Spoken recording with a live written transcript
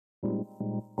Hello,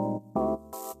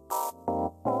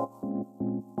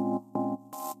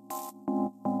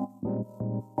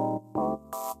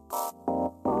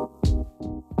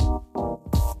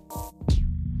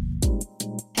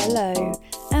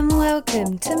 and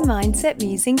welcome to Mindset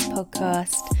Musings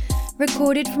podcast,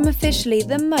 recorded from officially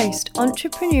the most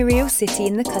entrepreneurial city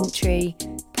in the country,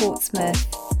 Portsmouth.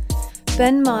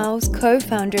 Ben Miles,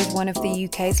 co-founder of one of the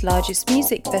UK's largest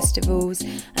music festivals,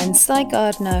 and Cy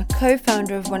Gardner,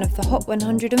 co-founder of one of the Hot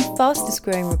 100 and fastest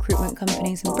growing recruitment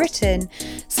companies in Britain,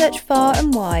 search far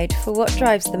and wide for what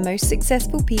drives the most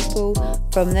successful people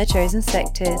from their chosen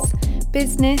sectors: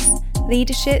 business,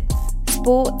 leadership,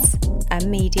 sports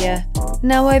and media.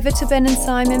 Now over to Ben and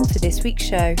Simon for this week's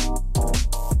show.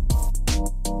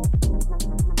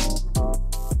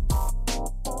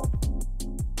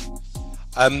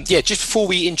 Just before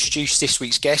we introduce this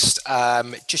week's guest,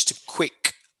 just a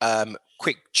quick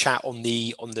chat on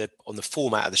the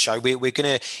format of the show. We're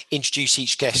going to introduce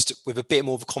each guest with a bit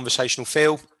more of a conversational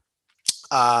feel,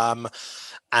 and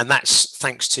that's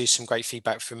thanks to some great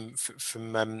feedback from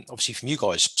obviously from you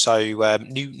guys. So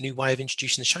new way of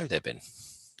introducing the show there, Ben.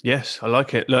 Yes, I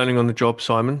like it. Learning on the job,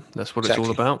 Simon. That's what it's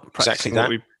all about.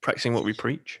 Practicing what we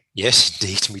preach. Yes,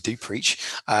 indeed, and we do preach.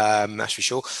 That's for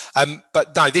sure.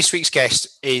 But no, this week's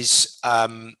guest is,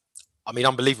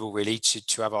 unbelievable, really,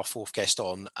 to have our fourth guest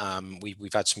on.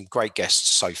 We've had some great guests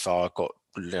so far. Got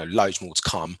loads more to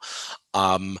come.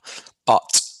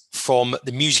 But from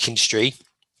the music industry,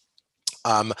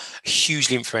 a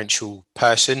hugely influential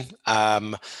person.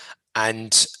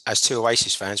 And as two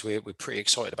Oasis fans, we're pretty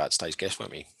excited about today's guest,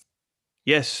 weren't we?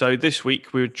 Yes. So this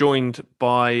week we're joined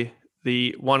by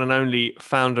the one and only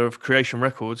founder of Creation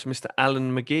Records, Mr.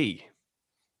 Alan McGee.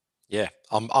 Yeah,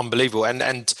 unbelievable.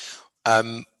 And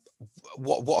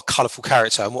what a colourful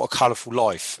character and what a colourful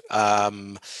life.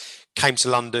 Came to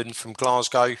London from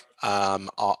Glasgow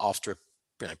after a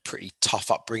pretty tough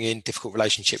upbringing, difficult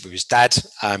relationship with his dad.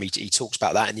 He talks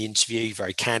about that in the interview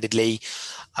very candidly.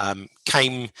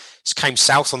 Came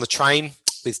south on the train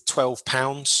with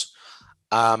 £12,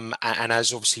 and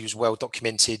as obviously was well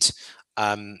documented,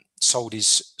 sold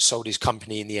his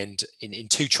company in the end in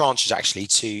two tranches actually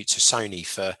to Sony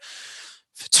for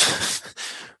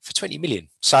 20 million.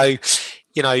 So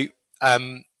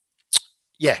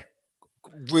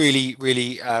really,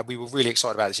 we were really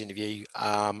excited about this interview,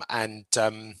 an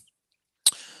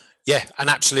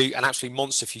absolute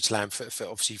monster for you to land for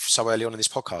obviously so early on in this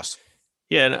podcast.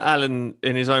 Yeah, and Alan,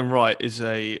 in his own right, is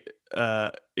a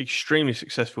extremely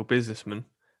successful businessman,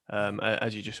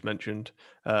 as you just mentioned,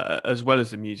 as well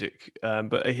as the music.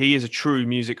 But he is a true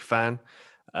music fan,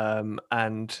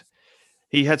 and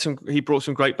he brought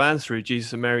some great bands through: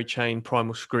 Jesus and Mary Chain,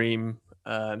 Primal Scream,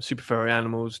 Super Furry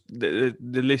Animals. The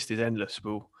list is endless.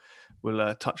 We'll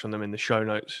touch on them in the show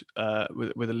notes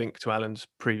with a link to Alan's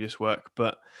previous work.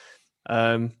 But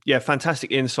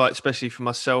fantastic insight, especially for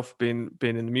myself, being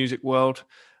in the music world.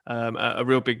 A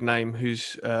real big name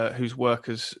whose work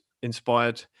has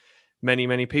inspired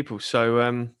many people.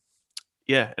 So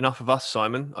enough of us,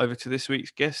 Simon. Over to this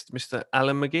week's guest, Mr.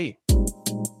 Alan McGee.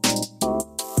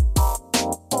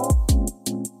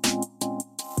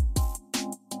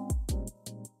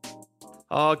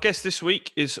 Our guest this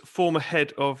week is former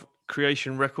head of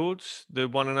Creation Records, the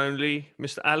one and only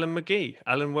Mr. Alan McGee.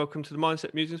 Alan, welcome to the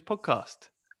Mindset Musings podcast.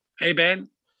 Hey, Ben.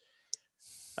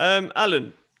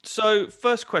 Alan, so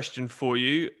first question for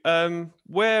you.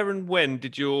 Where and when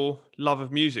did your love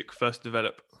of music first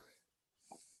develop?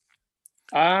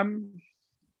 Well,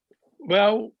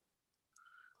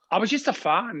 I was just a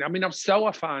fan. I mean, I'm still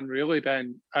a fan, really,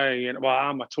 Ben.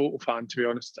 I'm a total fan, to be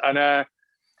honest. And I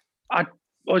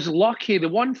was lucky. The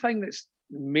one thing that's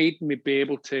made me be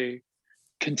able to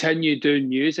continue doing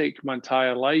music my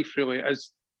entire life, really,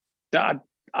 is that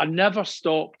I never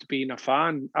stopped being a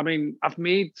fan. I mean, I've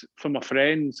made for my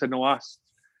friends in the last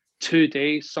 2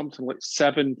 days something like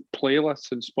 7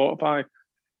 playlists on Spotify.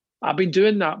 I've been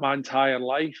doing that my entire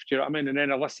life. Do you know what I mean? And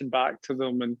then I listen back to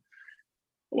them, and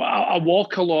I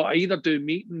walk a lot. I either do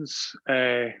meetings.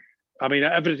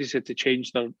 Everybody's had to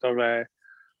change their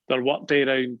work day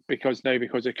around because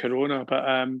of Corona. But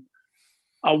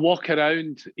I walk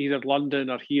around either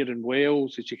London or here in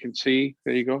Wales, as you can see.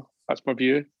 There you go. That's my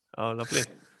view. Oh, lovely.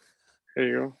 There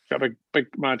you go. Got a big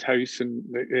mad house in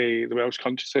the Welsh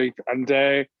countryside.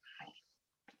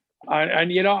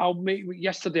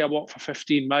 Yesterday I walked for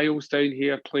 15 miles down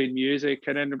here playing music,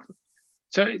 and then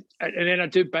I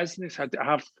do business. I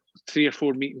have 3 or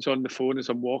 4 meetings on the phone as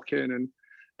I'm walking, and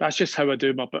that's just how I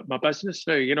do my business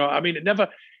now.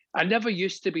 I never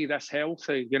used to be this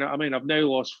healthy. I've now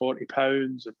lost 40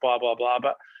 pounds and blah blah blah.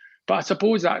 But But I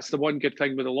suppose that's the one good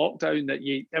thing with the lockdown, that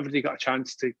everybody got a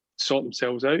chance to sort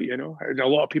themselves out, you know, and a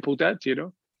lot of people did, you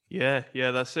know. Yeah,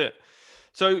 that's it.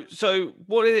 So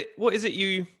what is it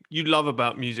you love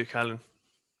about music, Alan?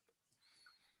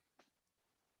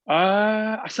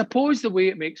 I suppose the way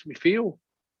it makes me feel.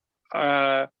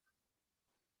 I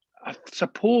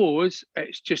suppose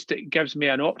it's just, it gives me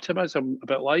an optimism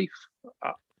about life.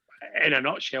 In a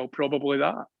nutshell, probably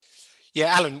that.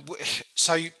 Yeah, Alan.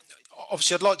 So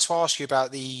obviously, I'd like to ask you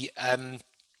about the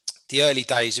early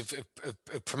days of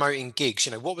promoting gigs.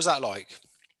 You know, what was that like?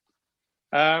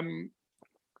 Well,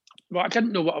 I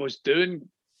didn't know what I was doing,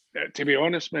 to be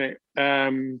honest, mate.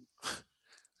 You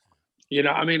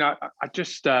know, I mean, I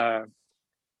just put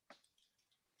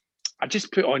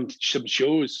on some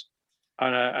shows,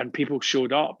 and people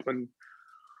showed up, and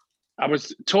I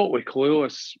was totally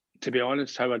clueless, to be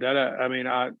honest, how I did it. I mean,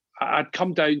 I'd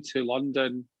come down to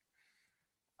London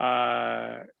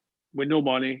with no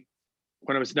money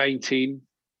when I was 19.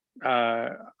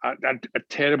 I had a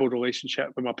terrible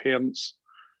relationship with my parents,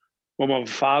 with my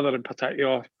father in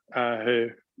particular,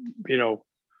 who, you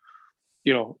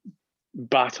know,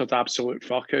 battered absolute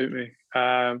fuck out of me.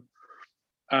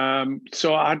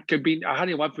 So I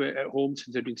hadn't lived at home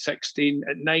since I'd been 16.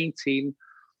 At 19,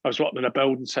 I was working on a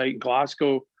building site in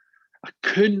Glasgow. I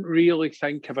couldn't really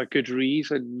think of a good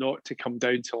reason not to come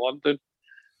down to London,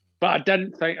 but I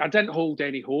didn't hold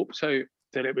any hopes out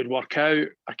that it would work out.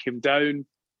 I came down.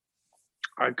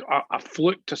 I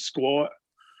fluked to squat.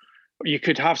 You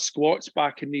could have squats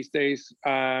back in these days,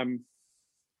 and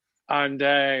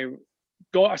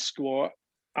got a squat,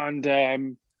 and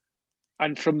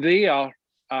from there,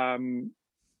 you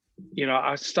know,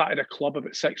 I started a club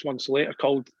about 6 months later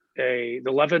called the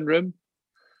Living Room,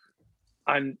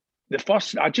 and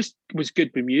I just was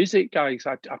good with music, guys.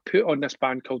 I put on this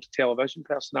band called the Television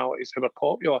Personalities, who were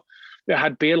popular. They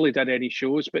had barely done any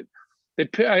shows, but they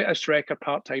put out this record,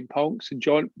 Part-Time Punks, and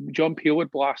John Peel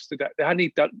had blasted it. They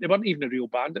weren't even a real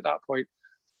band at that point,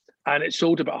 and it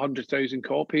sold about 100,000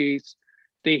 copies.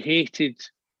 They hated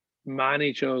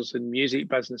managers and music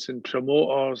business and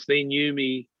promoters. They knew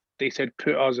me. They said,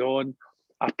 put us on.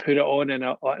 I put it on in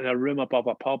a room above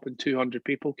a pub, and 200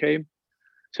 people came.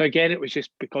 So again, it was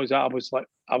just because I was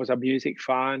a music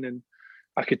fan and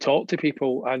I could talk to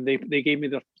people, and they gave me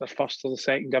their first or the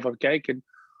second ever gig, and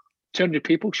 200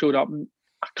 people showed up, and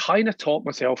I kind of taught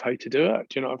myself how to do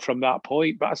it, you know, from that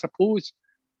point. But I suppose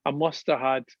I must have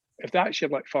had, if that's your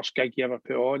like first gig you ever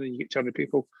put on and you get 200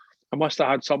 people, I must have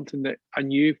had something that I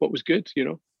knew what was good, you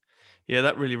know. Yeah,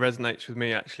 that really resonates with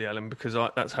me actually, Alan, because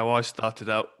that's how I started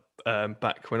out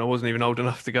back when I wasn't even old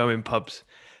enough to go in pubs.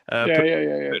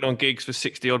 Putting on gigs for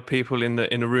 60 odd people in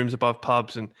the rooms above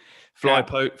pubs, and fly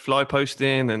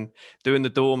posting and doing the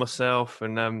door myself,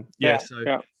 and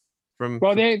from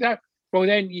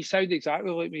then you sound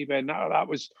exactly like me, Ben. That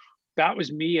was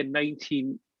me in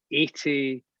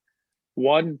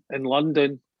 1981 in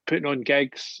London, putting on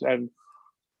gigs, and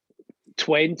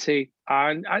 20,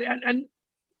 and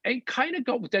it kind of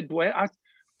did well.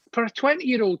 For a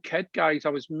 20-year-old kid, guys, I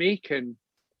was making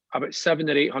about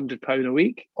 £700 or £800 a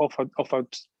week off of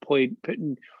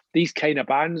putting these kind of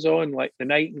bands on, like the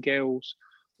Nightingales,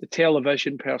 the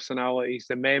Television Personalities,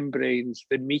 the Membranes,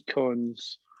 the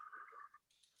Mekons,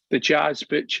 the Jazz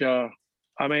Butcher.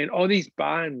 I mean, all these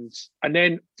bands. And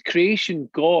then Creation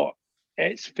got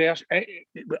its first,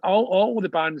 all the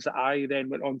bands that I then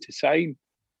went on to sign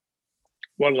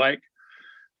were like,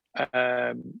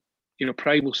 you know,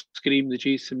 Primal Scream, the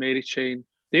Jason Mary Chain.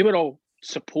 They were all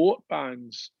support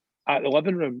bands at the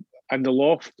Living Room and the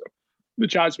Loft, the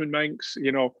Jasmine Minks,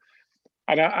 you know.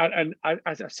 And I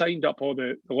signed up all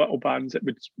the little bands that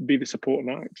would be the supporting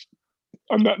acts,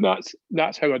 and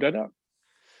that's how I did it.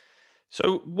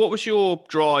 So, what was your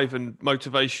drive and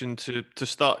motivation to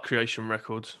start Creation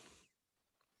Records?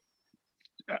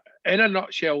 In a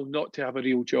nutshell, not to have a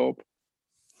real job.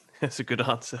 That's a good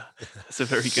answer. That's a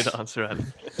very good answer,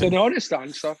 Alan. It's an honest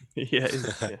answer. Yeah.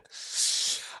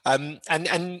 And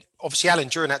obviously, Alan,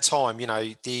 during that time, you know,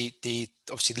 the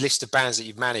obviously the list of bands that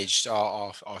you've managed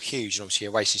are huge, and obviously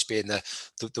Oasis being the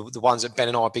ones that Ben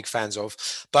and I are big fans of.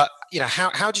 But you know,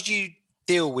 how did you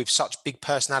deal with such big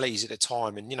personalities at the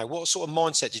time, and you know, what sort of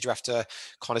mindset did you have to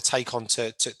kind of take on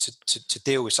to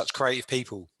deal with such creative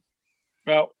people?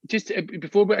 Well, just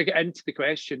before I get into the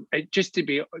question, just to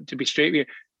be straight with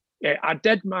you. I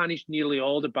did manage nearly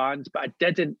all the bands, but I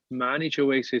didn't manage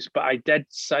Oasis. But I did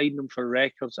sign them for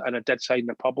records, and I did sign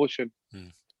their publishing,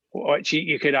 which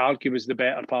you could argue was the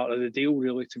better part of the deal,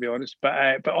 really, to be honest.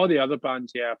 But all the other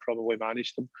bands, I probably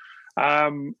managed them. I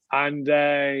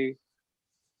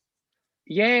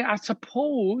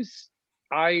suppose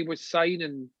I was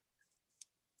signing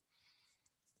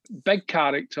big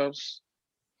characters,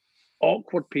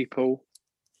 awkward people,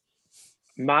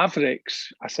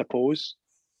 mavericks, I suppose.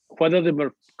 Whether they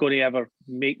were going to ever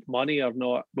make money or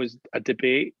not was a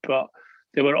debate, but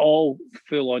they were all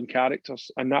full-on characters,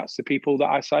 and that's the people that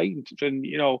I signed. And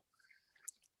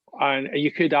and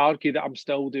you could argue that I'm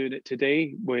still doing it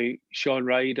today with Sean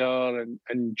Ryder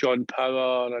and John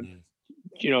Power and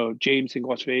James in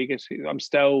Las Vegas. I'm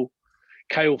still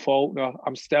Kyle Faulkner.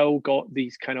 I'm still got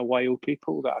these kind of wild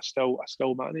people that I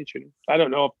still manage. I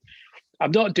don't know.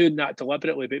 I'm not doing that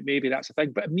deliberately, but maybe that's the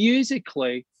thing. But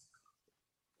musically,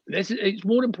 it's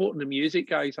more important than music,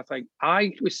 guys. I think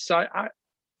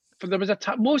there was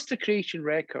most of Creation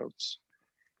Records,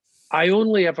 I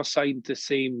only ever signed the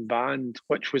same band,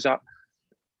 which was a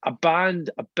band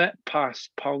a bit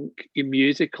past punk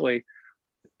musically.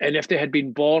 And if they had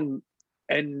been born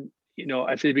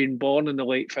if they'd been born in the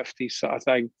late 50s sort of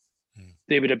thing,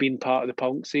 they would have been part of the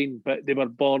punk scene, but they were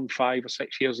born 5 or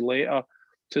 6 years later.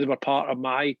 So they were part of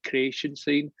my creation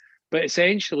scene. But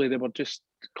essentially they were just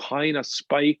kind of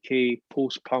spiky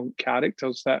post-punk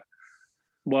characters that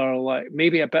were like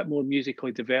maybe a bit more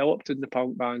musically developed than the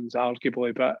punk bands,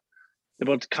 arguably, but they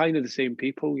were kind of the same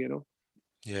people,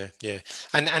 Yeah.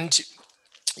 And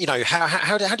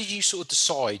how did you sort of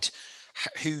decide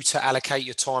who to allocate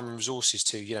your time and resources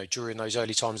to, during those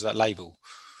early times of that label?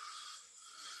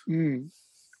 Some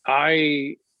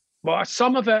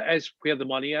of it is where the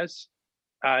money is.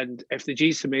 And if the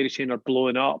Jason Mary Chain are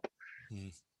blowing up,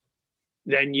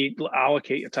 then you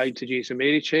allocate your time to Jason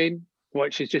Mary Chain,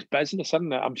 which is just business,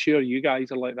 isn't it? I'm sure you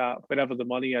guys are like that. Wherever the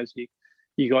money is,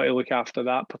 you got to look after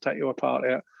that particular part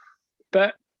of it.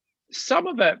 But some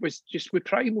of it was just with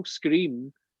Primal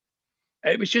Scream.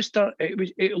 It was just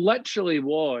it literally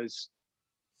was,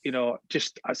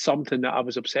 just something that I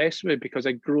was obsessed with because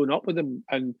I'd grown up with them,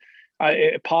 and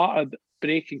part of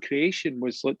breaking Creation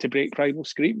was to break Primal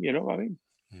Scream. You know what I mean?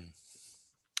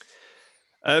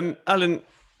 Alan,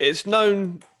 it's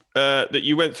known that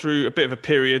you went through a bit of a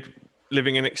period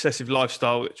living an excessive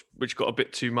lifestyle, which got a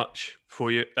bit too much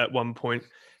for you at one point.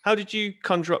 How did you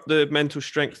conjure up the mental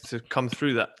strength to come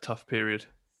through that tough period?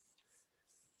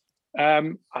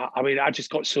 I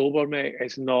just got sober, mate.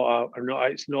 It's not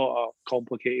a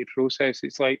complicated process.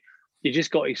 It's like you just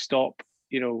got to stop,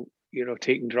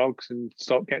 taking drugs and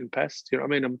stop getting pissed. You know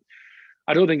what I mean?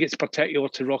 I don't think it's particular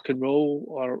to rock and roll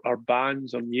or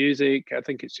bands or music. I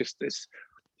think it's just this.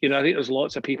 I think there's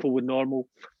lots of people with normal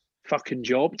fucking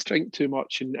jobs drink too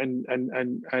much and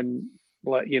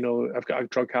like I've got a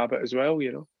drug habit as well.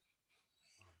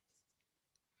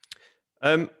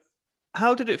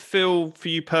 How did it feel for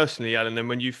you personally, Alan, then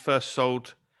when you first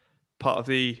sold part of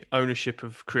the ownership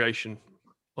of Creation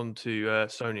onto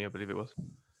Sony, I believe it was?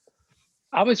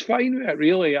 I was fine with it,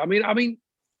 really. I mean,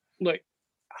 look,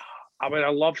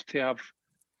 I'd love to have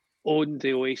owned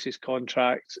the Oasis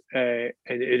contract, and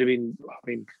it would have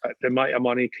been, the amount of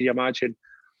money, can you imagine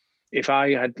if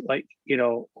I had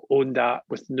owned that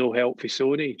with no help for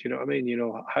Sony? Do you know what I mean?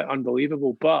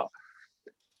 Unbelievable. But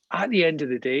at the end of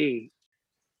the day,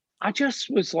 I just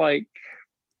was like,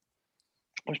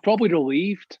 I was probably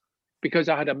relieved because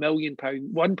I had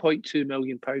 £1.2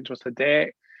 million worth of debt,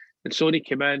 and Sony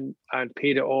came in and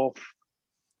paid it off,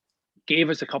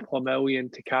 gave us a couple of million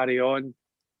to carry on,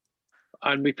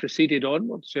 and we proceeded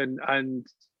onwards. And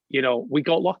we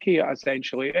got lucky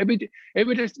essentially.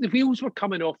 The wheels were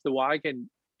coming off the wagon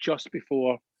just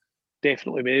before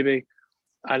Definitely Maybe,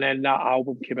 and then that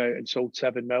album came out and sold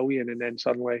 7 million, and then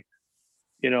suddenly,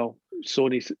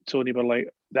 Sony were like,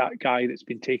 that guy that's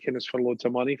been taking us for loads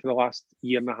of money for the last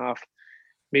year and a half,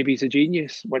 maybe he's a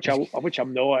genius, which I'm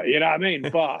not, you know what I mean?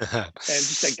 But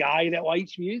just a guy that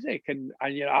likes music, and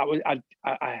I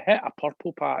hit a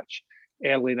purple patch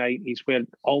early 90s where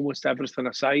almost everything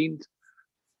I signed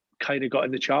kind of got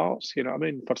in the charts, you know what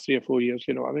I mean, for 3 or 4 years,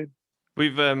 you know what I mean?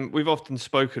 We've often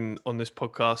spoken on this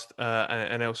podcast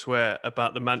and elsewhere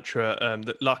about the mantra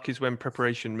that luck is when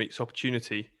preparation meets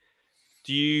opportunity.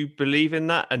 Do you believe in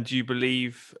that? And do you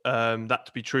believe that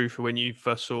to be true for when you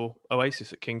first saw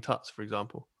Oasis at King Tut's, for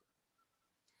example?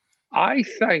 I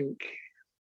think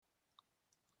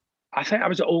I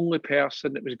was the only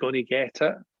person that was going to get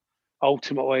it,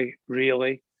 ultimately,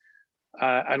 really.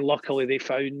 And luckily they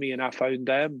found me and I found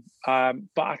them. But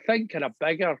I think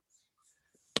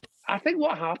I think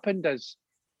what happened is,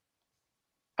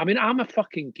 I'm a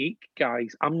fucking geek,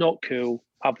 guys. I'm not cool.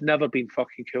 I've never been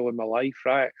fucking cool in my life,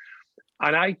 right?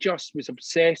 And I just was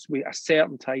obsessed with a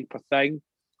certain type of thing,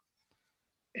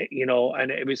 and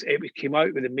it came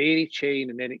out with the Mary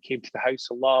Chain, and then it came to the House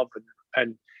of Love,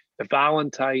 and the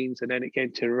Valentines, and then it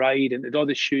came to Ride, and all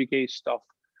the shoegaze stuff.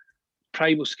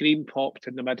 Primal Scream popped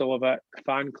in the middle of it.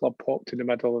 Fan Club popped in the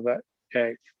middle of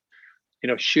it.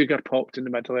 Sugar popped in the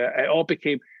middle of it. It all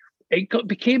became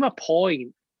a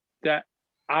point that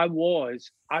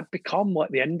I'd become like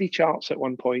the indie charts at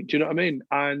one point. Do you know what I mean?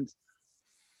 And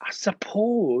I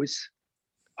suppose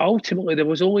ultimately there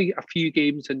was only a few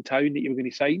games in town that you were going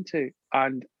to sign to,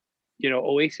 and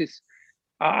Oasis.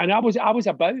 And I was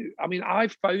about. I mean, I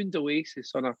found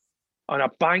Oasis on a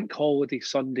bank holiday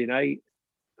Sunday night.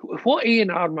 What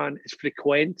A&R man is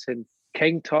frequenting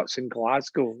King Tut's in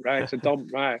Glasgow, right? It's a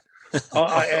dump, right?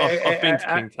 I've been to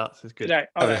King Tut's. It's good. Right,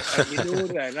 all right, you know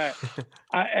that,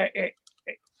 right?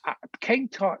 King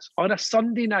Tut's on a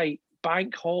Sunday night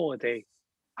bank holiday,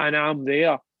 and I'm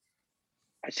there.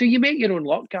 So you make your own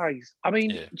luck, guys. I mean,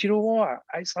 do you know what?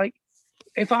 It's like,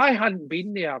 if I hadn't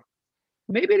been there,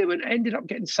 maybe they would have ended up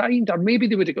getting signed, or maybe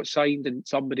they would have got signed and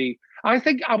somebody. I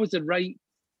think I was the right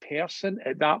person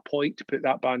at that point to put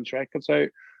that band's records out,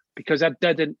 because I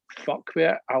didn't fuck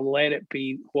with it. I let it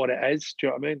be what it is. Do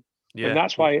you know what I mean? Yeah. And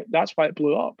that's why it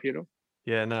blew up.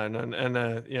 Yeah, no,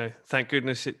 and thank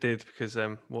goodness it did, because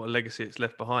what a legacy it's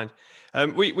left behind.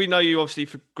 We know you obviously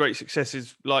for great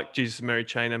successes like Jesus and Mary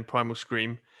Chain and Primal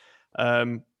Scream,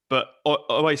 but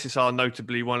Oasis are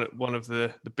notably one of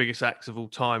the biggest acts of all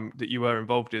time that you were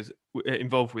involved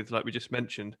with, like we just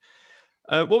mentioned.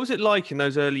 What was it like in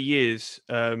those early years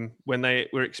when they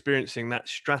were experiencing that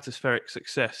stratospheric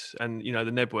success and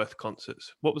the Nebworth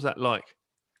concerts? What was that like?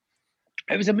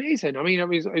 It was amazing. I mean, it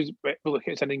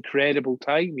was an incredible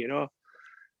time.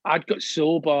 I'd got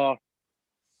sober,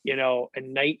 in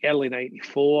early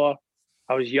 '94.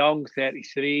 I was young,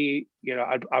 33.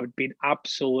 I'd been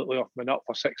absolutely off my nut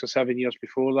for 6 or 7 years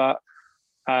before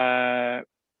that.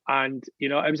 And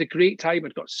it was a great time.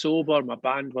 I'd got sober. My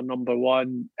band were number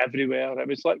one everywhere. It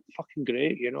was like fucking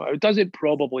great. It doesn't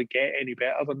probably get any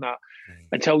better than that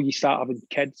until you start having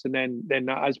kids, and then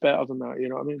that is better than that. You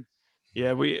know what I mean?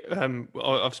 Yeah,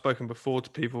 I've spoken before to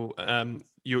people.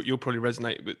 You'll probably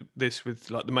resonate with this,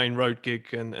 with like the Main Road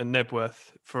gig and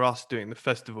Nebworth for us doing the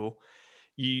festival.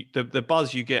 The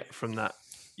buzz you get from that,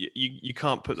 you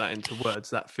can't put that into words.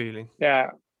 That feeling.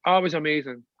 Yeah, it was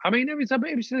amazing. I mean, it was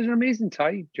an amazing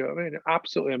time. Do you know what I mean?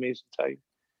 Absolutely amazing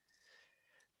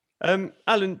time.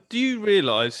 Alan, do you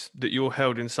realise that you're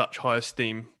held in such high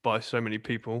esteem by so many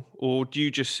people, or do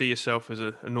you just see yourself as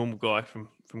a normal guy from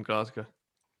Glasgow?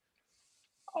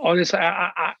 Honestly,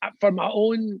 I for my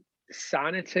own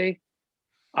sanity,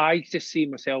 I just see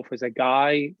myself as a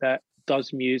guy that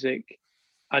does music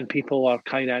and people are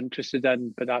kind of interested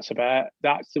in, but that's about it.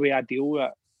 That's the way I deal with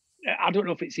it. I don't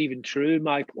know if it's even true,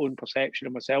 my own perception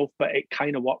of myself, but it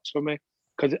kind of works for me,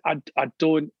 because I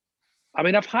don't. I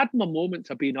mean, I've had my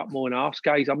moments of being up my own arse,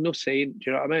 guys. I'm no saint, do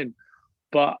you know what I mean?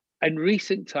 But in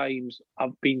recent times,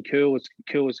 I've been cool as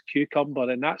a cucumber,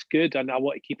 and that's good, and I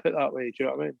want to keep it that way. Do you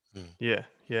know what I mean?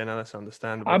 Yeah, no, that's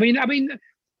understandable. I mean,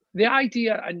 the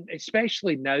idea, and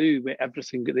especially now with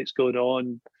everything that's going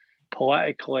on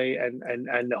politically, and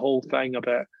the whole thing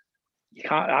about you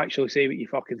can't actually say what you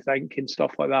fucking think and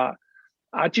stuff like that.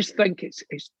 I just think it's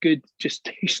good just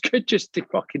to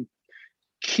fucking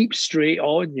keep straight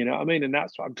on, you know what I mean? And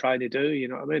that's what I'm trying to do, you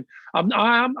know what I mean?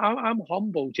 I'm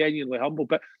humble, genuinely humble,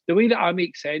 but the way that I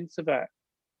make sense of it,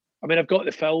 I mean, I've got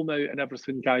the film out and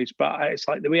everything, guys, but it's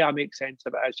like the way I make sense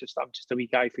of it is just I'm just a wee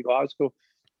guy from Glasgow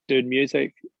doing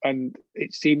music, and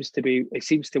it seems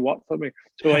to work for me,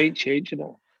 so I ain't changing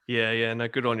it. Yeah, no,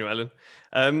 good on you, Alan.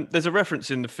 There's a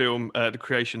reference in the film, The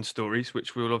Creation Stories,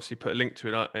 which we'll obviously put a link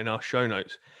to in our show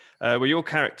notes, where your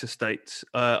character states,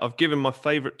 I've given my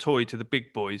favourite toy to the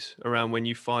big boys around when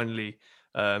you finally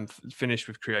finished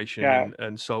with Creation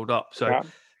and sold up. So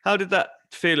how did that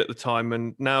feel at the time?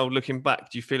 And now looking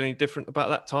back, do you feel any different about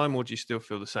that time, or do you still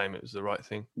feel the same? It was the right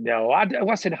thing? No,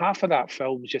 listen, half of that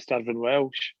film is just Irvine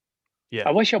Welsh. Yeah.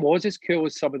 I wish I was as cool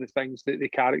as some of the things that the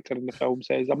character in the film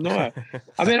says. I'm not.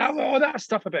 I mean, all that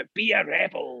stuff about be a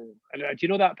rebel, and do you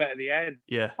know that bit at the end?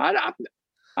 Yeah. I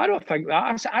don't think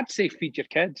that. I'd say feed your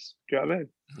kids. Do you know what I mean?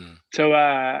 Mm. So,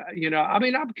 I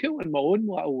mean, I'm cool in my own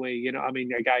little way. You know, I mean,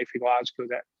 a guy from Glasgow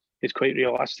that is quite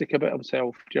realistic about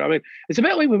himself. Do you know what I mean? It's a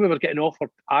bit like when we were getting offered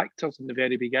actors in the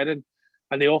very beginning,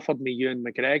 and they offered me Ewan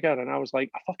McGregor, and I was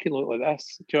like, I fucking look like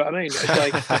this. Do you know what I mean? It's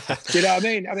like, do you know what I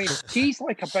mean? I mean, he's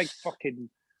like a big fucking,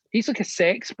 he's like a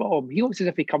sex bomb. He looks as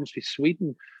if he comes from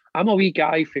Sweden. I'm a wee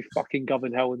guy from fucking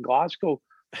Govan Hill in Glasgow.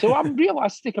 So I'm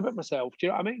realistic about myself. Do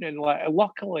you know what I mean? And like,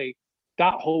 luckily,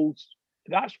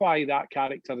 that's why that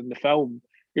character in the film,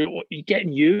 you're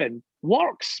getting Ewan,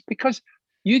 works, because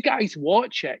you guys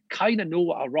watch it, kind of know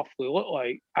what I roughly look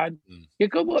like, and you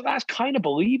go, "Look, that's kind of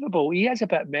believable. He is a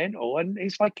bit mental, and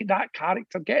it's like that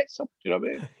character gets him." Do you know what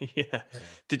I mean? Yeah.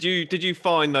 Did you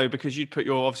find though, because you'd put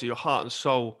your obviously your heart and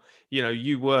soul,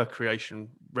 you were Creation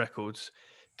Records.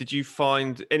 Did you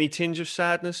find any tinge of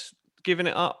sadness giving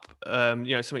it up?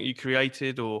 Something you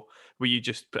created, or were you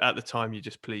just at the time you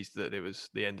just pleased that it was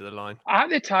the end of the line? At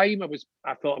the time,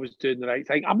 I thought I was doing the right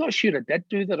thing. I'm not sure I did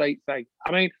do the right thing.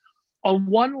 I mean, on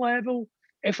one level,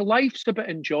 if life's about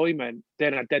enjoyment,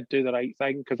 then I did do the right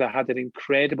thing because I had an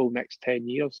incredible next 10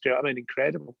 years. Do you know what I mean?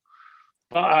 Incredible.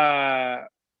 But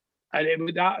and it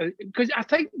was that, because I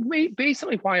think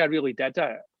basically why I really did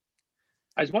it,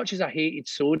 as much as I hated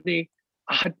Sony,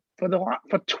 I had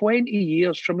for 20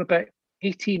 years, from about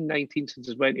 18, 19,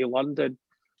 since I went to London,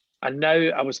 and now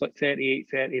I was like 38,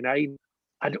 39.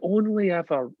 I'd only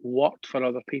ever worked for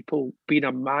other people, been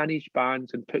a managed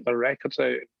bands and put their records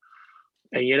out.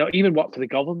 And, even worked for the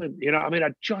government. I mean,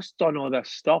 I'd just done all this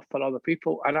stuff for other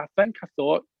people. And I think I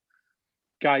thought,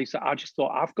 guys, I just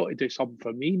thought, I've got to do something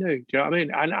for me now. Do you know what I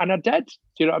mean? And I did. Do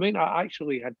you know what I mean? I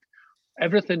actually had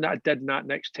everything that I did in that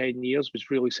next 10 years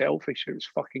was really selfish. It was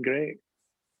fucking great.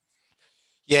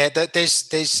 Yeah,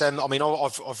 there's I mean,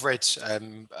 I've read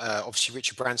obviously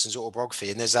Richard Branson's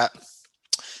autobiography, and there's that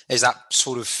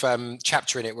sort of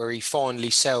chapter in it where he finally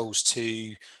sells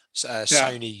to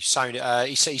Sony.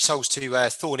 He sells to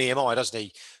Thorn EMI, doesn't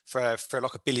he, for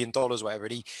like $1 billion or whatever.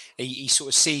 And he sort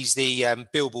of sees the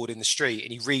billboard in the street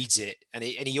and he reads it, and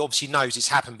he obviously knows it's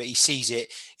happened, but he sees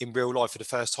it in real life for the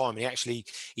first time, and he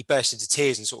bursts into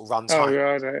tears and sort of runs home.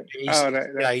 Right.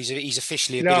 He's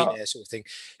officially a billionaire, sort of thing.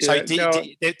 So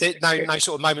no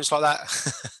sort of moments like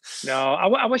that. No,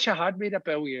 I wish I had made $1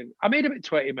 billion. I made about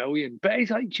 20 million, but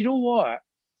it's like, do you know what?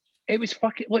 It was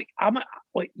fucking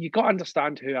you got to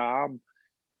understand who I am.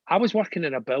 I was working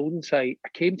in a building site. I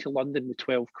came to London with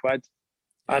 12 quid,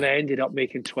 and I ended up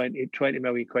making 20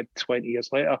 million quid 20 years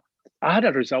later. I had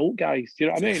a result, guys. Do you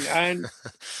know what I mean? And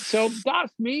so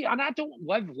that's me. And I don't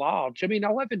live large. I mean,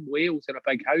 I live in Wales in a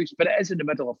big house, but it is in the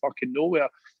middle of fucking nowhere.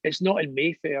 It's not in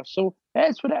Mayfair, so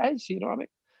it's what it is. You know what I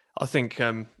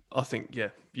mean? I think, yeah,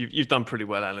 you've done pretty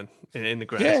well, Alan, in the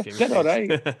grand scheme. I did all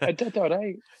right. I did all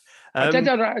right. I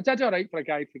did all right for a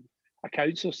guy from a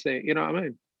council state. You know what I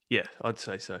mean? Yeah, I'd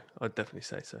say so. I'd definitely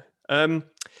say so.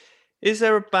 Is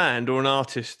there a band or an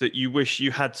artist that you wish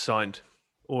you had signed,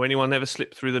 or anyone ever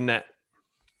slipped through the net?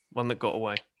 One that got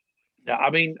away? Yeah, I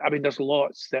mean, there's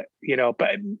lots that, but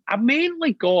I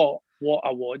mainly got what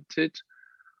I wanted.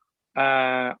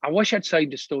 I wish I'd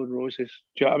signed the Stone Roses.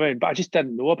 Do you know what I mean? But I just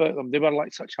didn't know about them. They were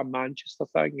like such a Manchester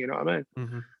thing. You know what I mean?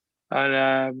 Mm-hmm.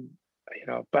 And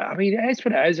but I mean, it is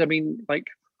what it is. I mean, like,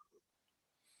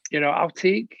 I'll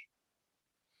take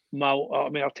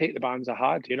the bands I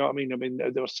had. You know what I mean? I mean,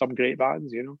 there were some great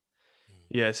bands.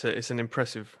 Yeah, it's an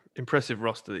impressive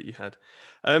roster that you had.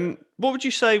 What would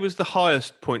you say was the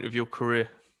highest point of your career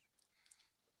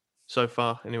so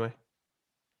far, anyway?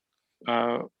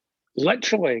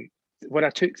 Literally, when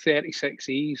I took 36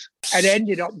 E's, and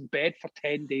ended up in bed for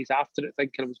 10 days after it,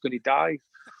 thinking I was going to die.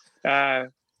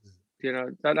 That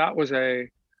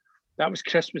was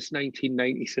Christmas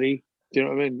 1993. Do you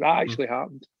know what I mean? That actually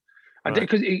happened. Right.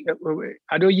 Because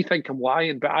I know you think I'm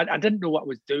lying, but I didn't know what I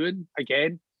was doing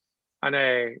again. And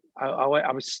I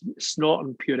was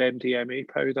snorting pure MDMA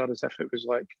powder as if it was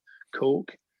like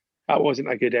coke. That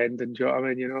wasn't a good ending. Do you know what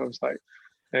I mean? I was like,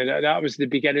 and that was the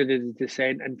beginning of the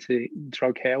descent into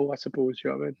drug hell, I suppose.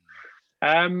 You know what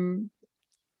I mean?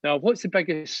 Now, what's the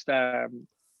biggest? I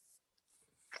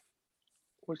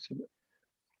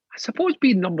suppose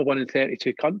being number one in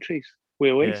 32 countries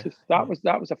with Oasis. Yeah.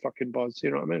 That was a fucking buzz.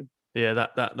 You know what I mean? Yeah,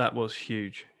 that was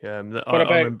huge.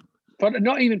 But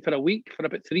not even for a week, for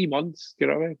about 3 months. You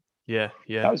know what I mean? Yeah.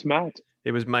 That was mad.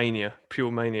 It was mania,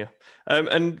 pure mania.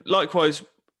 And likewise,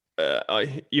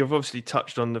 you've obviously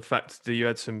touched on the fact that you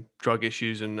had some drug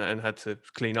issues and had to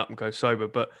clean up and go sober.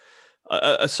 But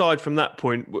aside from that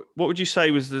point, what would you say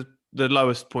was the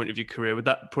lowest point of your career? Would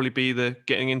that probably be the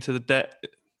getting into the debt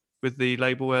with the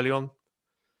label early on?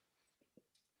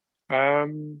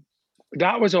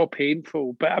 That was all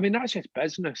painful, but I mean, that's just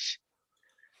business.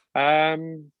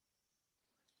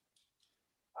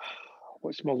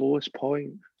 What's my lowest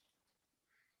point?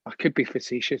 I could be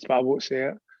facetious, but I won't say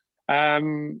it. I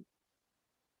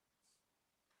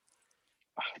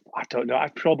don't know. I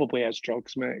probably is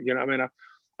drugs, mate. You know what I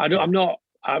mean? I'm not.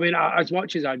 I mean, as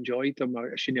much as I enjoyed them, I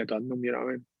shouldn't have done them. You know what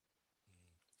I mean?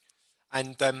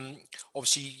 And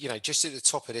obviously, just at the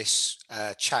top of this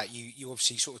chat, you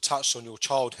obviously sort of touched on your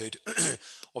childhood.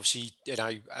 Obviously,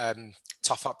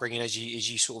 tough upbringing, as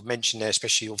you sort of mentioned there,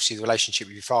 especially obviously the relationship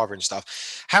with your father and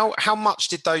stuff. How much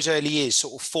did those early years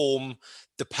sort of form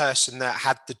the person that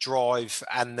had the drive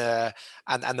and the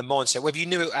mindset, whether you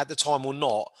knew it at the time or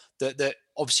not, that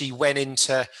obviously went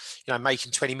into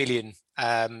making 20 million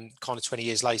kind of 20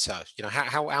 years later?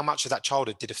 How much of that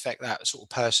childhood did affect that sort of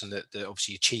person that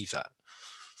obviously achieved that?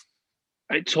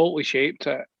 It totally shaped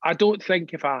it. I don't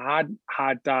think if I hadn't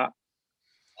had that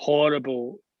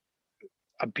horrible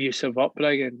abusive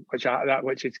upbringing, which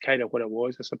is kind of what it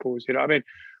was, I suppose. You know what I mean?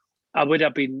 I would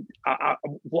have been.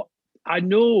 I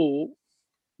know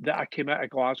that I came out of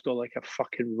Glasgow like a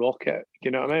fucking rocket.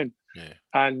 You know what I mean? Yeah.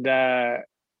 And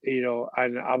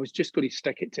and I was just going to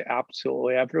stick it to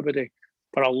absolutely everybody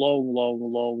for a long, long,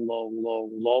 long, long, long,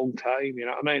 long time. You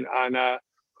know what I mean?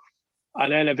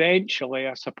 And then eventually,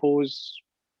 I suppose,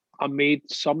 I made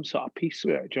some sort of peace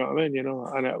with it. Do you know what I mean?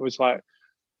 And it was like,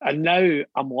 and now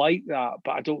I'm like that,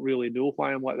 but I don't really know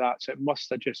why I'm like that. So it must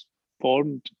have just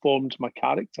formed my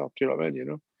character. Do you know what I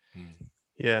mean?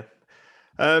 Yeah.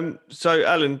 So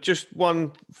Alan, just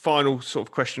one final sort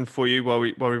of question for you while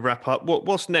we wrap up.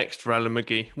 What's next for Alan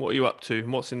McGee? What are you up to,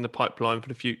 and what's in the pipeline for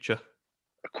the future?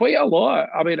 Quite a lot.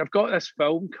 I mean, I've got this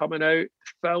film coming out.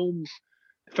 The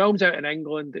film's out in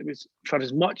England. It was, for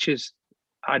as much as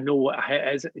I know what a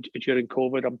hit is during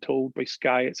COVID, I'm told by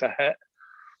Sky it's a hit.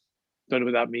 Don't know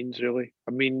what that means really.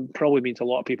 I mean, probably means a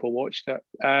lot of people watched it.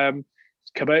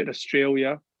 It's come out in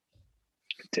Australia.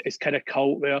 It's kind of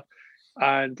cult there,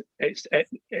 and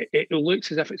it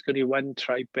looks as if it's going to win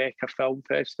Tribeca Film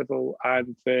Festival.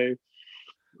 And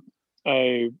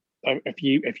if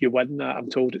you win that, I'm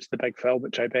told it's the big film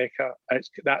at Tribeca.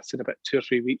 That's in about 2 or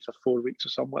 3 weeks or 4 weeks or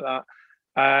something like that.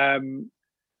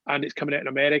 And it's coming out in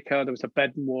America. There was a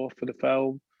bidding war for the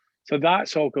film, so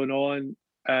that's all going on.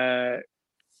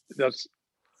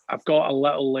 I've got a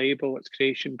little label. It's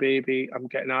Creation Baby. I'm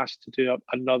getting asked to do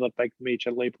another big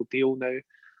major label deal now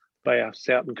by a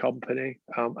certain company.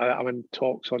 I'm in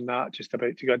talks on that. Just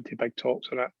about to go into big talks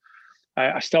on it.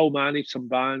 I still manage some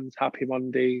bands: Happy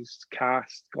Mondays,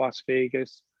 Cast, Las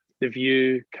Vegas, The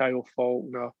View, Kyle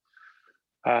Faulkner,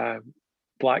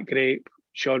 Black Grape,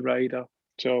 Sean Ryder.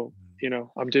 So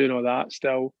I'm doing all that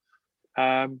still.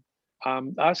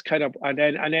 That's kind of, and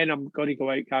then I'm going to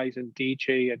go out, guys, and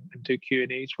DJ and do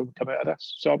Q&As when we come out of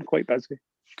this. So I'm quite busy.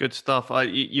 Good stuff.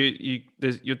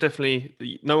 You're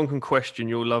definitely, no one can question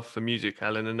your love for music,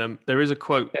 Alan. And there is a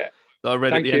quote that I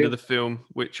read at the end of the film,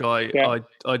 which I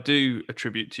do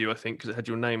attribute to you, I think, because it had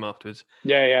your name afterwards.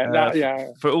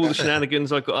 For all the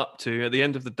shenanigans I got up to, at the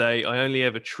end of the day, I only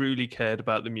ever truly cared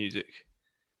about the music.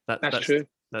 That's true.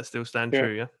 That still stands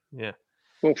true, yeah.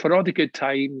 Well, for all the good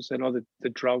times and all the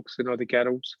drugs and all the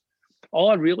girls, all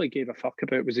I really gave a fuck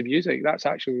about was the music. That's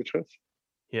actually the truth.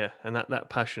 Yeah, and that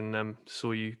passion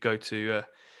saw you go to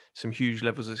some huge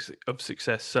levels of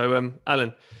success. So,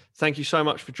 Alan, thank you so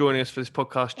much for joining us for this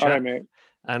podcast chat. All right, mate.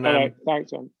 And all right,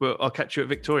 thanks, man. Well, I'll catch you at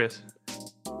Victorious.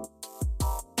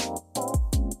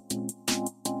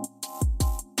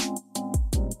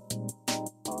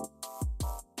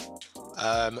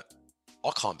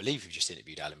 I can't believe you just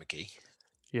interviewed Alan McGee.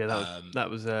 Yeah, that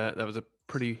was a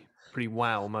pretty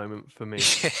wow moment for me.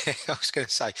 I was going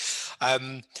to say, I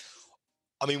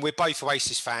mean, we're both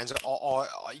Oasis fans.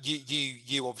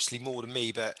 You obviously more than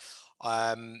me, but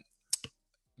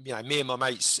me and my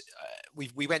mates,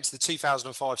 we went to the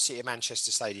 2005 City of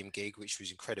Manchester Stadium gig, which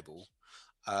was incredible.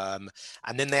 And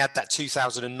then they had that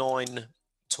 2009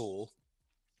 tour.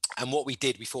 And what we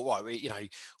did, we thought, right,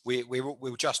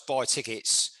 we'll just buy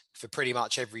tickets for pretty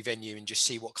much every venue and just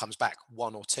see what comes back,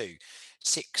 one or two.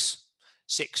 Six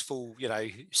full,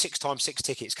 6 times 6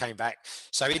 tickets came back.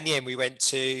 So in the end, we went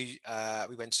to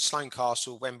Sloane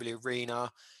Castle, Wembley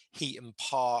Arena, Heaton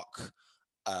Park.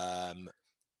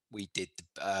 We did,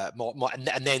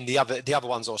 and then the other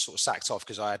ones I sort of sacked off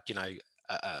because I had,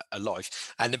 a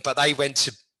life. But they went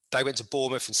to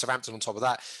Bournemouth and Southampton on top of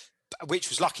that, which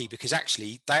was lucky because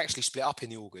they split up in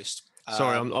the August.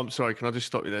 Sorry, I'm sorry. Can I just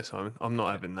stop you there, Simon? I'm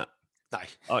not having that.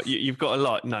 No. You've got a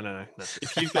lot. No.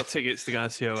 If you've got tickets to go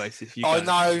and see Oasis, I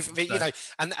know, but,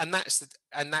 and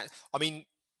that. I mean,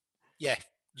 yeah,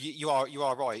 you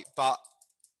are right, but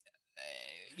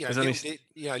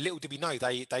little did we know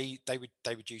they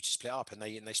were due to split up, and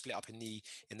they split up in the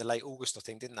late August, I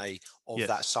think, didn't they,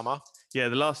 that summer? Yeah,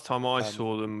 the last time I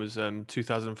saw them was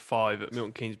 2005 at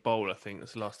Milton Keynes Bowl. I think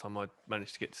that's the last time I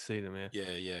managed to get to see them.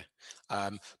 Yeah.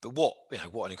 But what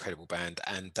an incredible band,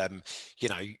 and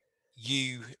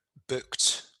you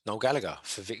booked Noel Gallagher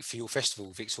for your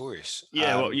festival, Victorious.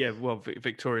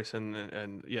 Victorious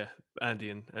and yeah, Andy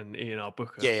and Ian R.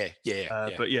 Booker. Yeah.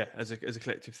 But yeah, as a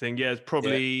collective thing, yeah, it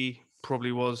probably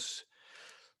was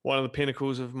one of the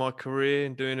pinnacles of my career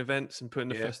in doing events and putting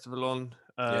the festival on.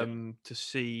 To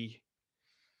see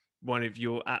one of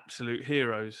your absolute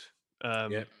heroes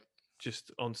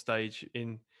just on stage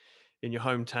in your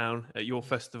hometown at your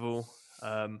festival.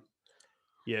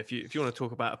 If you want to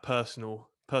talk about a personal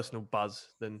buzz,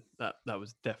 then that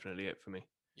was definitely it for me.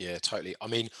 Yeah, totally. I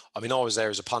mean, I was there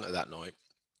as a punter that night,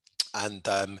 and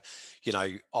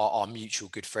our mutual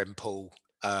good friend Paul,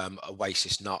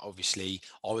 Oasis nut. Obviously,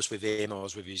 I was with him. I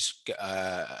was with his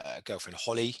girlfriend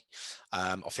Holly.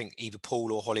 I think either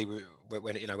Paul or Holly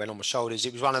went on my shoulders.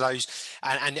 It was one of those,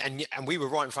 and we were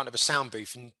right in front of a sound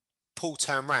booth, and Paul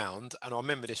turned round, and I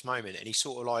remember this moment, and he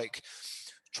sort of like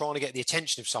trying to get the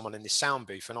attention of someone in this sound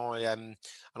booth, and I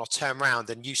turned round,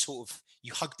 and you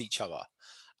hugged each other,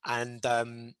 and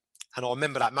I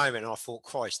remember that moment, and I thought,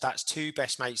 Christ, that's two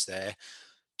best mates there.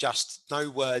 Just no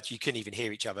words, you couldn't even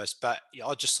hear each other. But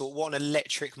I just thought, what an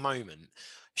electric moment.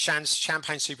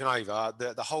 Champagne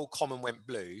supernova, the whole common went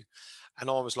blue, and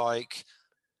I was like,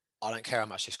 I don't care how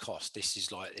much this cost. This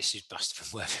is must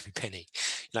have been worth every penny,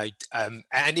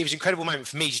 and it was an incredible moment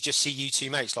for me to just see you two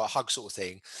mates, like a hug sort of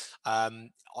thing.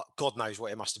 God knows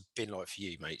what it must have been like for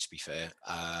you, mate. To be fair,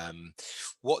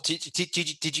 what did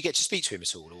you get to speak to him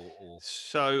at all? Or?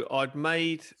 So I'd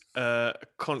made a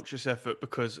conscious effort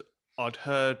because I'd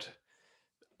heard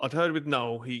with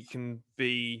Noel, he can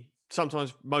be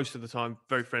sometimes, most of the time,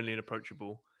 very friendly and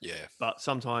approachable. Yeah, but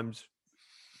sometimes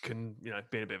can be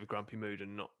in a bit of a grumpy mood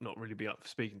and not really be up for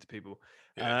speaking to people.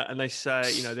 And they say,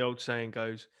 the old saying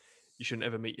goes, you shouldn't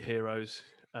ever meet your heroes.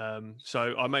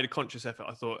 So I made a conscious effort.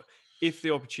 I thought, if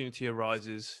the opportunity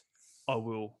arises, I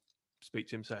will speak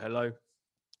to him, say hello,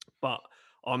 but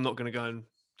I'm not going to go and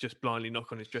just blindly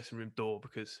knock on his dressing room door,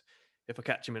 because if I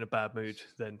catch him in a bad mood,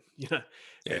 then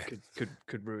it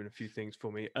could ruin a few things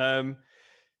for me.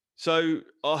 So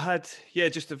I had,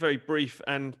 just a very brief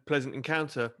and pleasant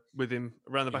encounter with him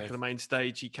around the back of the main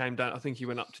stage. He came down. I think he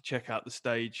went up to check out the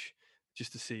stage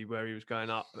just to see where he was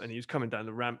going up, and he was coming down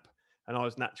the ramp, and I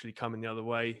was naturally coming the other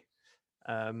way.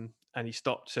 And he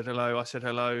stopped, said hello. I said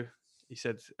hello. He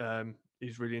said he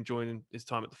was really enjoying his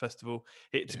time at the festival.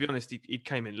 To be honest, he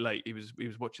came in late. He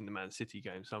was watching the Man City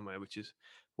game somewhere, which is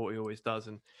what he always does.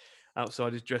 And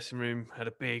outside his dressing room had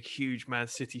a big, huge Man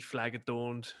City flag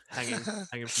adorned, hanging from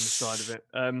the side of it.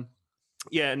 And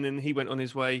then he went on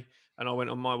his way, and I went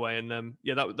on my way. And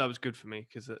that was good for me,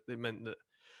 because it meant that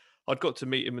I'd got to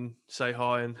meet him and say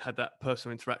hi and had that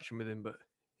personal interaction with him. But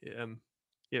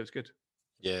it was good.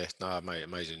 Yeah, no, mate,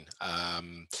 amazing.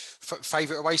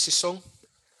 Favorite Oasis song?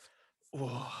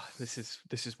 Oh, this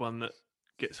is one that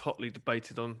gets hotly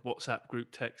debated on WhatsApp group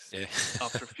text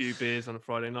after a few beers on a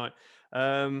Friday night.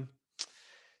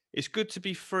 It's Good to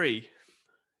Be Free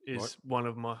is one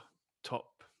of my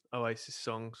top Oasis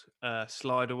songs.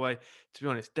 Slide Away, to be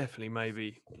honest, definitely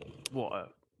maybe what a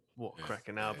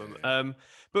cracking album.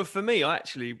 But for me, I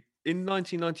actually, in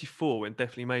 1994, when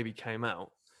Definitely Maybe came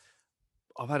out,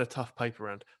 I've had a tough paper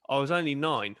round. I was only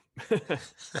 9.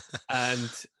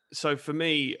 And so for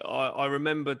me, I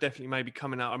remember Definitely Maybe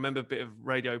coming out. I remember a bit of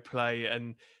radio play,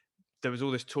 and there was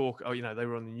all this talk. Oh, they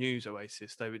were on the news,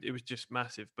 Oasis. It was just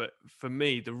massive. But for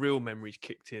me, the real memories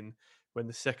kicked in when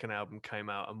the second album came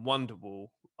out, and Wonderwall,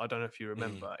 I don't know if you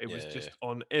remember, it was just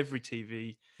on every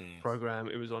TV program.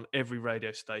 It was on every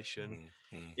radio station.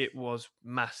 It was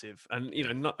massive. And,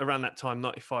 not around that time,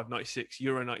 95, 96,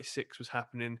 Euro 96 was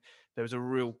happening. There was a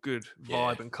real good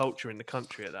vibe and culture in the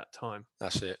country at that time.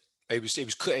 That's it. It was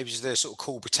the sort of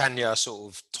Cool Britannia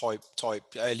sort of type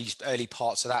early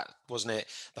parts of that, wasn't it?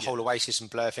 The whole Oasis and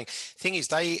Blur thing. Thing is,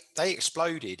 they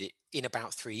exploded in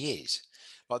about 3 years.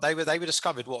 Like they were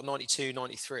discovered 92,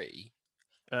 93.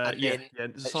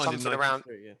 Something around.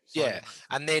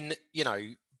 And then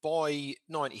by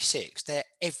 96 they're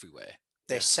everywhere.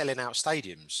 They're selling out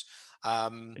stadiums.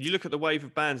 And you look at the wave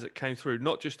of bands that came through,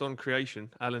 not just on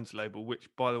Creation, Alan's label, which,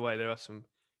 by the way, there are some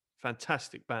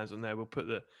fantastic bands on there.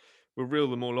 We'll reel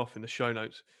them all off in the show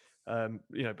notes.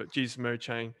 But Jesus and Mary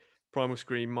Chain, Primal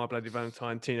Scream, My Bloody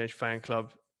Valentine, Teenage Fan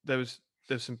Club. There's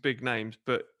some big names,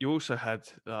 but you also had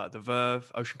The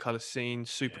Verve, Ocean Colour Scene,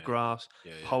 Supergrass,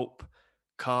 Pulp,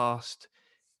 Cast.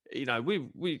 You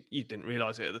didn't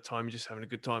realise it at the time. You're just having a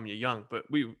good time. You're young, but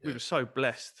we were so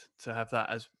blessed to have that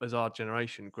as our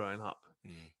generation growing up.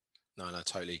 No,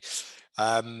 totally.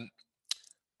 I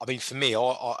mean, for me,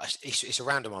 it's a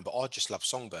random one, but I just love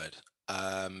Songbird.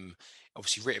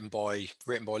 Obviously written by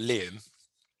Liam.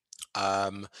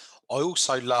 I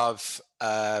also love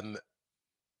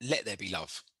Let There Be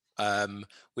Love,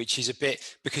 which is a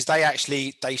bit, because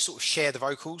they sort of share the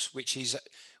vocals, which is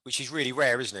really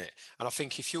rare, isn't it? And I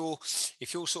think if you're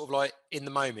sort of like in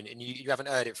the moment and you haven't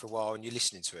heard it for a while and you're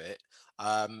listening to it,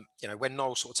 when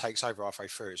Noel sort of takes over halfway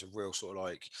through, it's a real sort of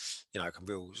like,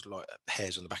 real like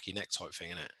hairs on the back of your neck type thing,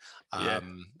 isn't it?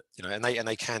 And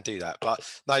they can do that, but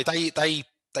no,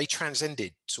 they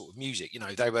transcended sort of music.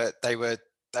 They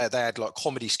had like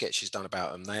comedy sketches done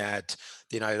about them. They had,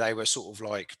 they were sort of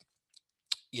like,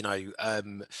 they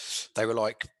were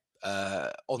like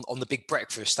on the Big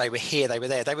Breakfast. They were here, they were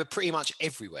there. They were pretty much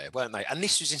everywhere, weren't they? And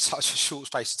this was in such a short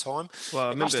space of time.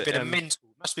 Well, it must have been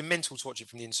mental to watch it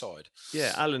from the inside.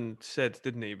 Yeah, Alan said,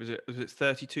 didn't he? Was it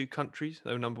 32 countries?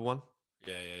 They were number one.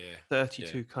 Yeah.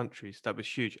 32 countries. That was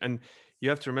huge. And you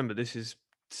have to remember, this is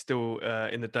still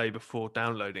in the day before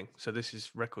downloading. So this is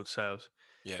record sales.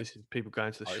 Yeah. This is people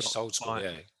going to the shop, old school,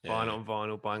 buying it on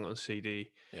vinyl, buying it on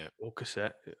CD or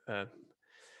cassette.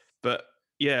 But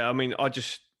yeah, I mean,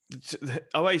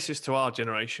 Oasis to our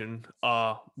generation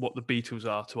are what the Beatles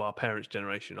are to our parents'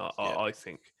 generation, I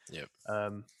think.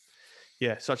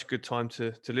 Yeah. Such a good time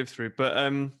to live through. But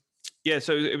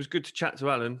so it was good to chat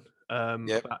to Alan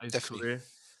about his career.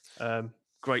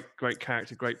 Great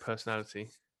character, great personality.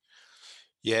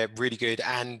 Yeah, really good.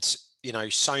 And,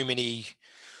 so many,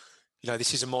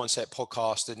 this is a mindset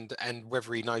podcast, and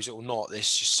whether he knows it or not,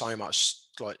 there's just so much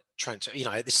like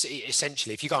this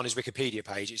essentially, if you go on his Wikipedia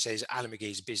page, it says Alan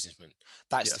McGee is a businessman.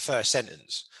 That's the first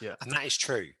sentence. Yeah. And that is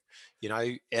true. He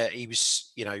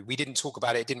was, we didn't talk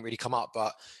about it. It didn't really come up,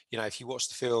 but, if you watch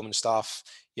the film and stuff,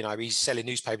 he's selling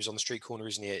newspapers on the street corner,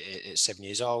 isn't he, at 7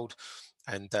 years old?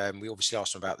 And we obviously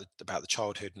asked him about the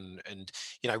childhood and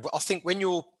I think when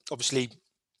you're obviously,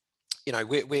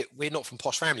 we're not from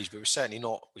posh families, but we're certainly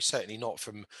not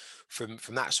from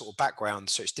that sort of background.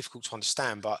 So it's difficult to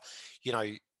understand. But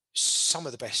some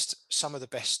of the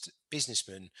best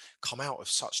businessmen come out of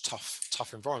such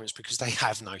tough environments because they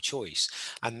have no choice,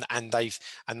 and they've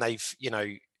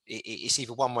it's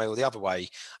either one way or the other way.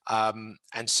 And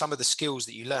some of the skills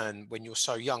that you learn when you're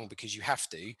so young, because you have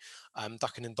to,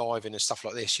 ducking and diving and stuff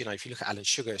like this. If you look at Alan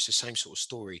Sugar, it's the same sort of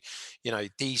story.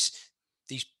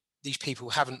 These people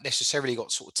haven't necessarily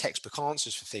got sort of textbook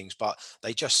answers for things, but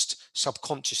they just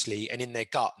subconsciously and in their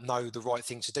gut know the right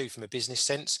thing to do from a business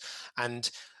sense, and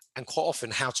quite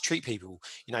often how to treat people.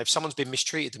 If someone's been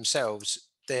mistreated themselves,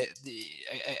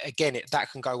 again,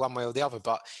 that can go one way or the other.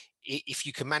 But if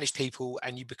you can manage people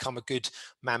and you become a good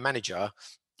man manager,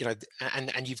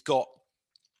 and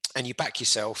you back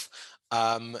yourself,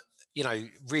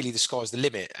 really the sky's the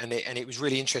limit. And it was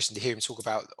really interesting to hear him talk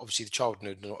about obviously the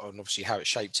childhood and obviously how it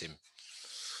shaped him.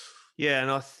 Yeah, and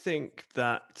I think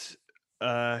that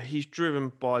he's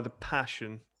driven by the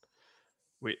passion,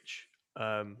 which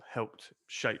helped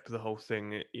shape the whole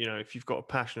thing. If you've got a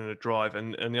passion and a drive,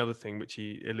 and the other thing which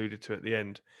he alluded to at the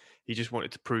end, he just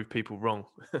wanted to prove people wrong,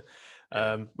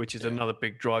 which is another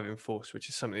big driving force, which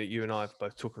is something that you and I have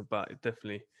both talking about. It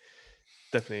definitely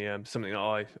something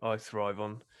that I thrive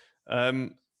on.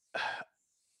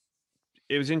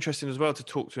 It was interesting as well to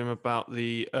talk to him about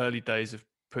the early days of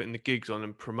putting the gigs on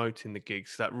and promoting the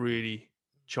gigs. That really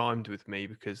chimed with me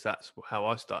because that's how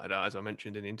I started out, as I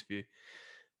mentioned in the interview.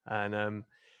 And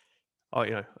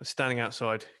standing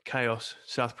outside Chaos,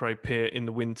 South Parade Pier in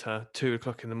the winter,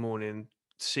 2:00 in the morning,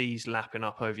 seas lapping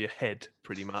up over your head,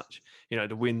 pretty much.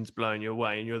 The wind's blowing your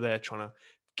way, and you're there trying to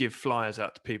give flyers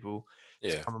out to people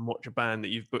to come and watch a band that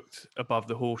you've booked above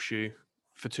the Horseshoe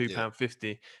for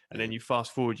 £2.50, and then you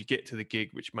fast forward, you get to the gig,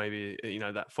 which maybe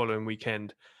that following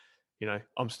weekend.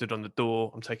 I'm stood on the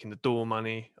door, I'm taking the door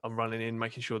money, I'm running in,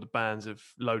 making sure the bands have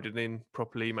loaded in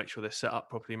properly, make sure they're set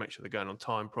up properly, make sure they're going on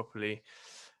time properly.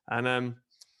 And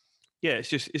it's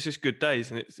just good days,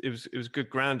 and it was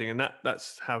good grounding, and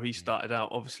that's how he started out,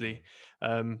 obviously.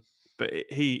 But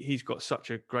he's got such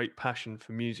a great passion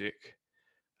for music.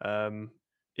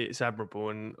 It's admirable,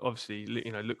 and obviously,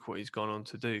 look what he's gone on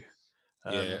to do.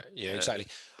 Exactly.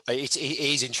 It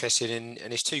is interesting,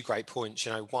 and it's two great points.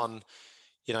 One,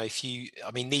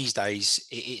 these days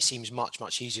it seems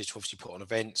much easier to obviously put on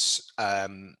events,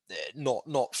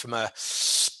 not from a,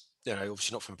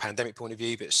 obviously not from a pandemic point of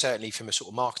view, but certainly from a sort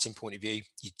of marketing point of view.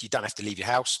 You don't have to leave your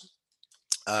house.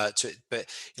 But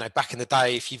back in the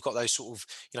day, if you've got those sort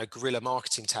of guerrilla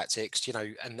marketing tactics,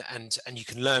 and you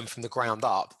can learn from the ground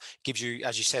up, gives you,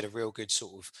 as you said, a real good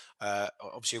sort of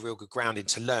obviously a real good grounding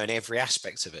to learn every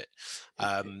aspect of it.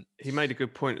 He made a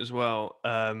good point as well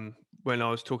when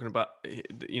I was talking about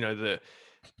the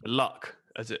luck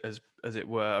as it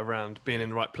were, around being in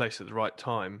the right place at the right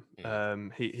time.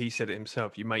 He said it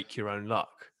himself. You make your own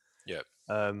luck. Yeah.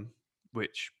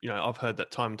 Which I've heard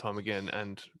that time and time again,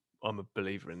 and I'm a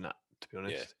believer in that. To be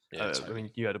honest. Yeah. Totally. I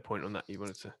mean, you had a point on that you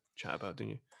wanted to chat about,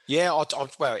 didn't you? Yeah.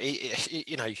 Well,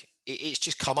 it's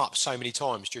just come up so many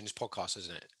times during this podcast,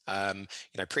 hasn't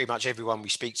it? Pretty much everyone we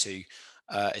speak to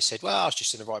has said, "Well, I was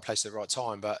just in the right place at the right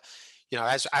time." But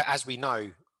as we know,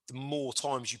 the more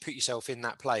times you put yourself in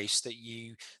that place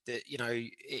he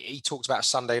talked about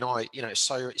Sunday night. It's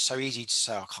so easy to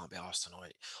say, I can't be asked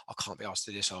tonight. I can't be asked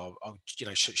to do this.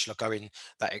 Should I go in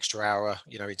that extra hour,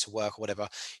 into work or whatever?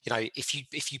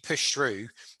 If you push through,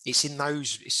 it's in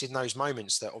those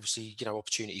moments that obviously,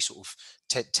 opportunity sort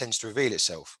of tends to reveal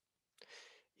itself.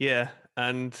 Yeah.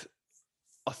 And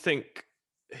I think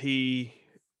he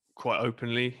quite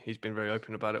openly, he's been very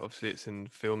open about it. Obviously it's in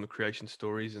film, the creation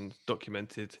stories, and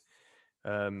documented,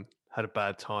 had a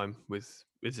bad time with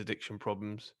his addiction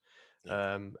problems,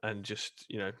 and just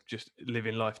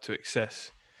living life to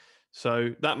excess.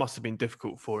 So that must have been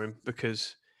difficult for him,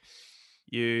 because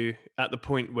you, at the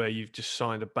point where you've just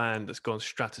signed a band that's gone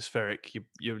stratospheric,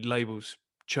 your label's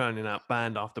churning out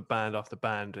band after band after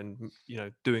band, and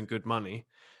doing good money,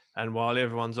 and while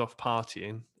everyone's off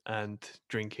partying and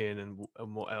drinking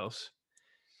and what else,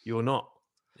 you're not.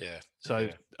 Yeah. So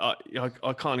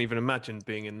I can't even imagine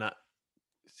being in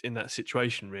that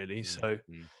situation, really. So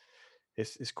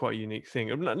it's quite a unique thing.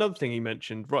 Another thing he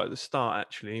mentioned right at the start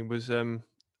actually was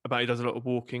about he does a lot of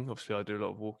walking. Obviously I do a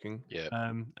lot of walking. Yeah.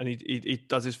 And he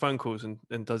does his phone calls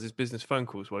and does his business phone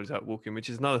calls while he's out walking, which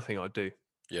is another thing I do.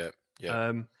 Yeah.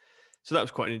 Yeah. So that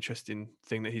was quite an interesting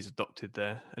thing that he's adopted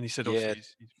there. And he said obviously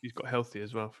he's got healthy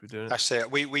as well through doing it. That's it.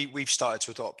 We've started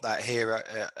to adopt that here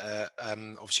at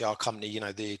obviously our company.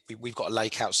 We've got a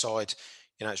lake outside.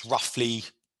 It's roughly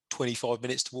 25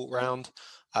 minutes to walk around,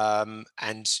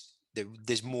 and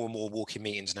there's more and more walking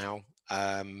meetings now.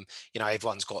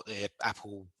 Everyone's got their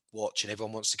Apple Watch and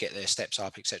everyone wants to get their steps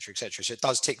up, etc., etc. So it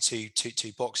does tick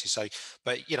two boxes. So,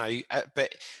 but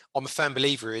I'm a firm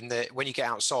believer in that when you get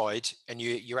outside and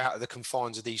you're out of the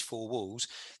confines of these four walls,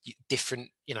 different,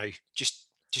 just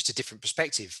a different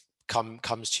perspective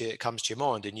comes to your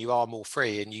mind, and you are more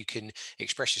free and you can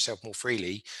express yourself more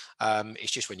freely.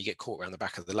 It's just when you get caught around the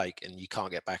back of the lake and you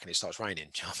can't get back and it starts raining.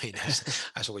 Do you know what I mean?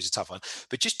 That's always a tough one.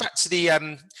 But just back to the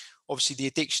obviously the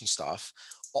addiction stuff.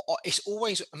 It's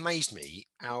always amazed me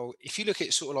how, if you look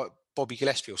at sort of like Bobby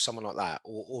Gillespie or someone like that,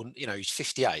 or he's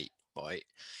 58, right?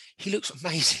 He looks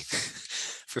amazing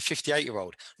for a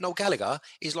 58-year-old. Noel Gallagher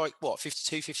is like, what,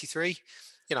 52, 53?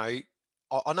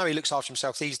 I know he looks after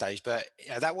himself these days, but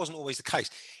that wasn't always the case.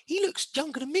 He looks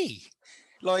younger than me.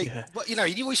 But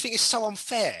you always think it's so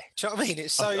unfair. Do you know what I mean?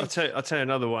 It's so. I'll tell you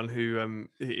another one who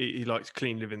he likes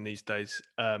clean living these days,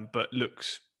 but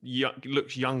looks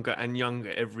younger and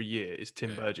younger every year, is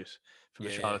Tim Burgess from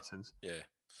the Charlatans.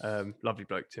 Yeah. Lovely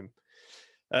bloke, Tim.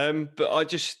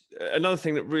 But another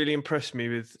thing that really impressed me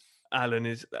with Alan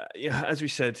is, as we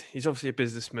said, he's obviously a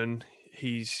businessman.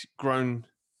 He's grown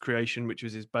creation, which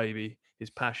was his baby,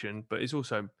 his passion, but he's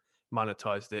also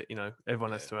monetized it.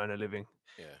 Everyone has to earn a living.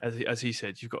 As he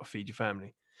said, you've got to feed your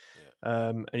family.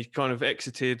 And he's kind of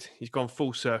exited. He's gone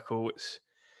full circle.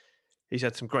 He's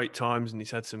had some great times and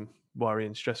he's had some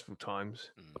worrying, stressful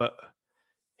times. But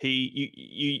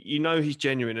he's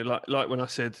genuine. And like when I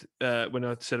said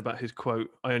about his quote,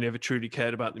 I only ever truly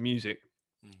cared about the music.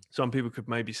 Some people could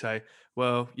maybe say,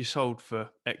 well, you sold for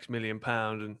X million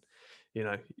pound and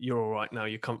you're all right now,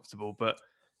 you're comfortable. But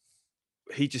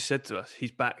he just said to us,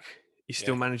 he's back. He's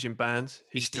still managing bands.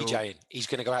 He's DJing. He's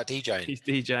going to go out DJing. He's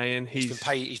DJing. He's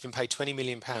been paid £20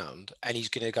 million, and he's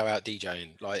going to go out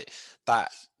DJing like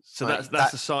that. So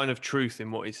that's a sign of truth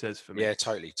in what he says for me. Yeah,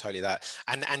 totally that.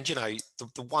 And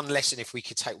the one lesson, if we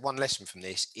could take one lesson from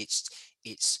this, it's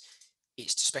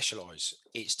to specialize.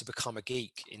 It's to become a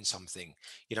geek in something.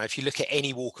 If you look at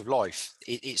any walk of life,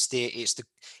 it's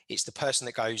the person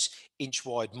that goes inch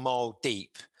wide, mile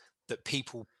deep, that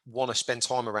people want to spend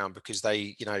time around because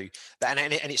they, and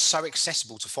it's so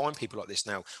accessible to find people like this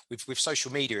now with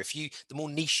social media. The more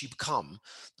niche you become,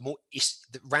 the more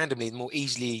the more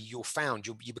easily you're found.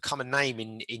 You become a name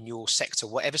in your sector,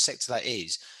 whatever sector that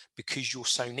is, because you're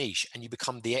so niche and you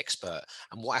become the expert.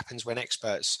 And what happens when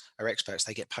experts are experts?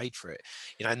 They get paid for it,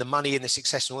 and the money and the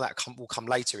success and all that will come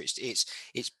later.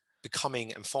 It's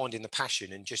becoming and finding the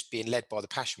passion and just being led by the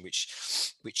passion, which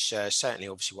certainly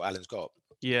obviously what Alan's got.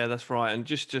 Yeah, that's right. And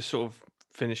just to sort of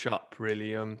finish up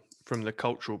really from the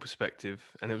cultural perspective,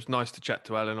 and it was nice to chat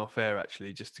to Alan off air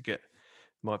actually, just to get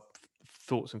my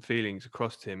thoughts and feelings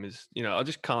across to him, is I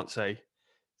just can't say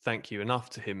thank you enough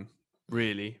to him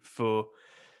really for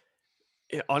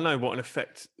I know what an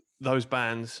effect those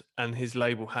bands and his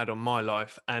label had on my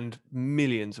life and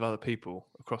millions of other people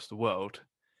across the world.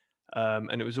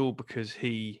 And it was all because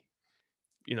he,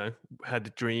 had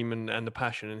the dream and the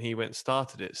passion, and he went and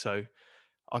started it. So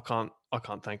I can't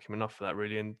thank him enough for that,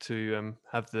 really. And to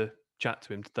have the chat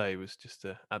to him today was just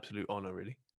an absolute honour,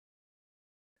 really.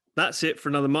 That's it for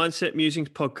another Mindset Musings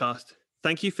podcast.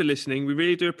 Thank you for listening. We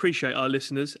really do appreciate our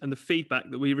listeners and the feedback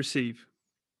that we receive.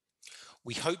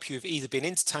 We hope you have either been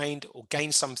entertained or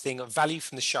gained something of value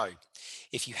from the show.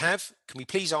 If you have, can we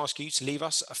please ask you to leave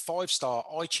us a 5-star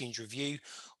iTunes review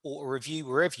or a review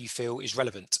wherever you feel is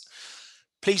relevant.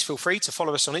 Please feel free to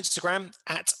follow us on Instagram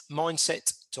at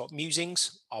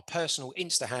mindset.musings. Our personal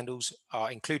Insta handles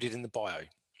are included in the bio.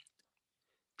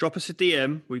 Drop us a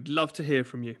DM. We'd love to hear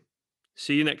from you.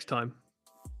 See you next time.